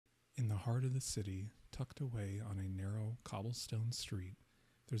In the heart of the city, tucked away on a narrow cobblestone street,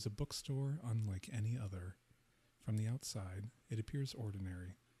 there's a bookstore unlike any other. From the outside, it appears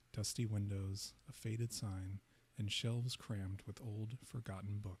ordinary: dusty windows, a faded sign, and shelves crammed with old,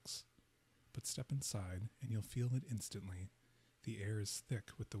 forgotten books. But step inside, and you'll feel it instantly. The air is thick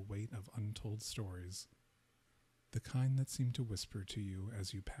with the weight of untold stories, the kind that seem to whisper to you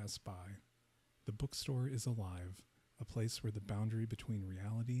as you pass by. The bookstore is alive, a place where the boundary between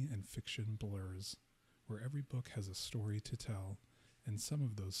reality and fiction blurs, where every book has a story to tell, and some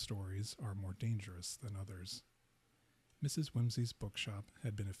of those stories are more dangerous than others. Mrs. Whimsy's bookshop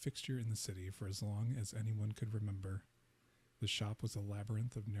had been a fixture in the city for as long as anyone could remember. The shop was a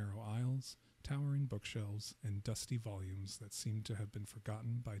labyrinth of narrow aisles, towering bookshelves, and dusty volumes that seemed to have been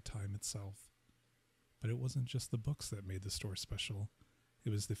forgotten by time itself. But it wasn't just the books that made the store special. It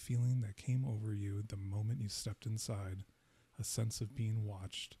was the feeling that came over you the moment you stepped inside, a sense of being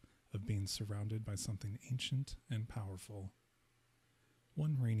watched, of being surrounded by something ancient and powerful.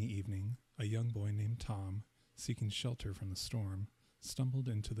 One rainy evening, a young boy named Tom, seeking shelter from the storm, stumbled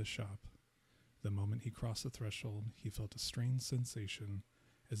into the shop. The moment he crossed the threshold, he felt a strange sensation,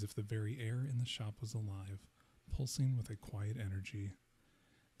 as if the very air in the shop was alive, pulsing with a quiet energy.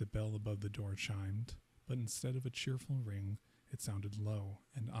 The bell above the door chimed, but instead of a cheerful ring, it sounded low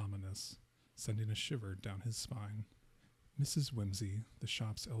and ominous, sending a shiver down his spine. Mrs. Whimsy, the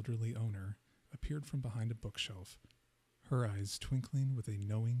shop's elderly owner, appeared from behind a bookshelf, her eyes twinkling with a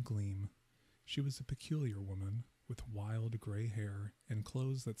knowing gleam. She was a peculiar woman, with wild gray hair and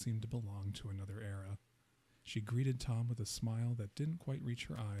clothes that seemed to belong to another era. She greeted Tom with a smile that didn't quite reach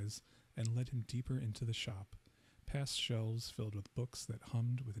her eyes and led him deeper into the shop, past shelves filled with books that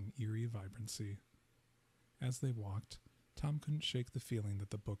hummed with an eerie vibrancy. As they walked, Tom couldn't shake the feeling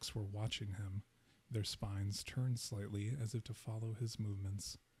that the books were watching him, their spines turned slightly as if to follow his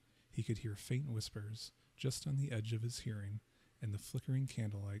movements. He could hear faint whispers, just on the edge of his hearing, and the flickering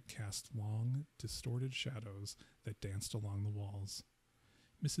candlelight cast long, distorted shadows that danced along the walls.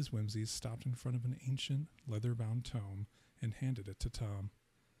 Mrs. Whimsy stopped in front of an ancient, leather-bound tome and handed it to Tom.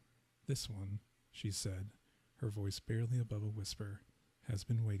 "This one," she said, her voice barely above a whisper, "has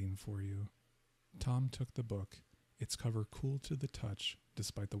been waiting for you." Tom took the book, its cover cool to the touch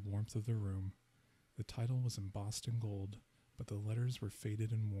despite the warmth of the room. The title was embossed in gold, but the letters were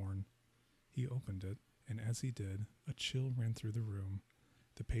faded and worn. He opened it, and as he did, a chill ran through the room.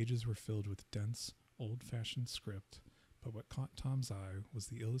 The pages were filled with dense, old-fashioned script, but what caught Tom's eye was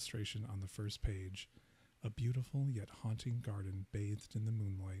the illustration on the first page, a beautiful yet haunting garden bathed in the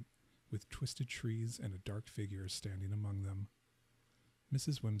moonlight, with twisted trees and a dark figure standing among them.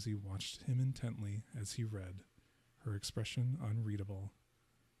 Mrs. Whimsy watched him intently as he read, her expression unreadable.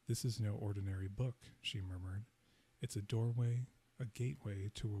 "This is no ordinary book," she murmured. "It's a doorway, a gateway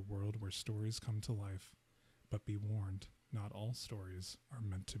to a world where stories come to life. But be warned, not all stories are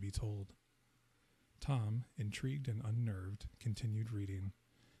meant to be told." Tom, intrigued and unnerved, continued reading.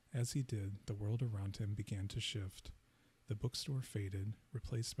 As he did, the world around him began to shift. The bookstore faded,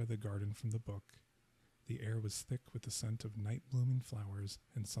 replaced by the garden from the book. The air was thick with the scent of night-blooming flowers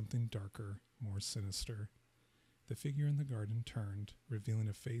and something darker, more sinister. The figure in the garden turned, revealing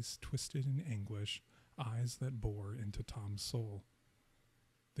a face twisted in anguish, eyes that bore into Tom's soul.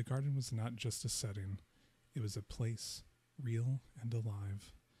 The garden was not just a setting, it was a place, real and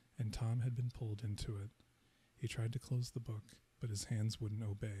alive, and Tom had been pulled into it. He tried to close the book, but his hands wouldn't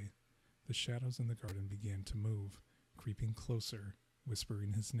obey. The shadows in the garden began to move, creeping closer,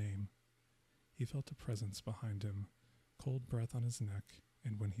 whispering his name. He felt a presence behind him, cold breath on his neck,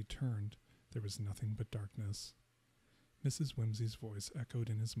 and when he turned, there was nothing but darkness. Mrs. Whimsy's voice echoed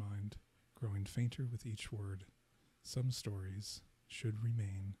in his mind, growing fainter with each word. Some stories should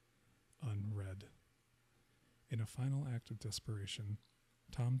remain unread. In a final act of desperation,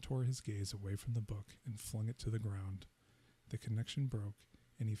 Tom tore his gaze away from the book and flung it to the ground. The connection broke,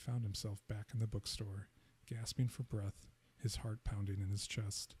 and he found himself back in the bookstore, gasping for breath, his heart pounding in his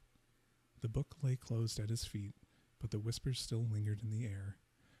chest. The book lay closed at his feet, but the whispers still lingered in the air,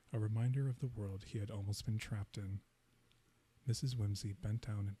 a reminder of the world he had almost been trapped in. Mrs. Whimsy bent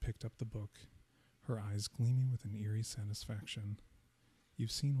down and picked up the book, her eyes gleaming with an eerie satisfaction.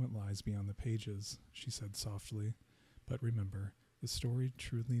 "You've seen what lies beyond the pages," she said softly, "but remember, the story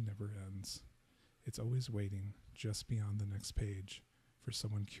truly never ends. It's always waiting, just beyond the next page, for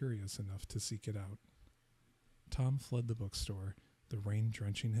someone curious enough to seek it out." Tom fled the bookstore, the rain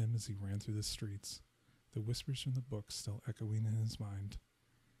drenching him as he ran through the streets, the whispers from the book still echoing in his mind.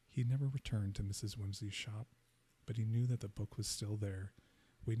 He never returned to Mrs. Whimsy's shop, but he knew that the book was still there,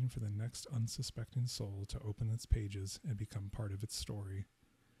 waiting for the next unsuspecting soul to open its pages and become part of its story.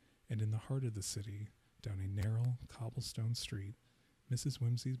 And in the heart of the city, down a narrow cobblestone street, Mrs.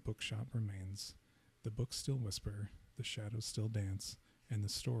 Whimsy's bookshop remains. The books still whisper, the shadows still dance, and the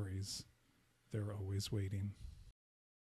stories, they're always waiting.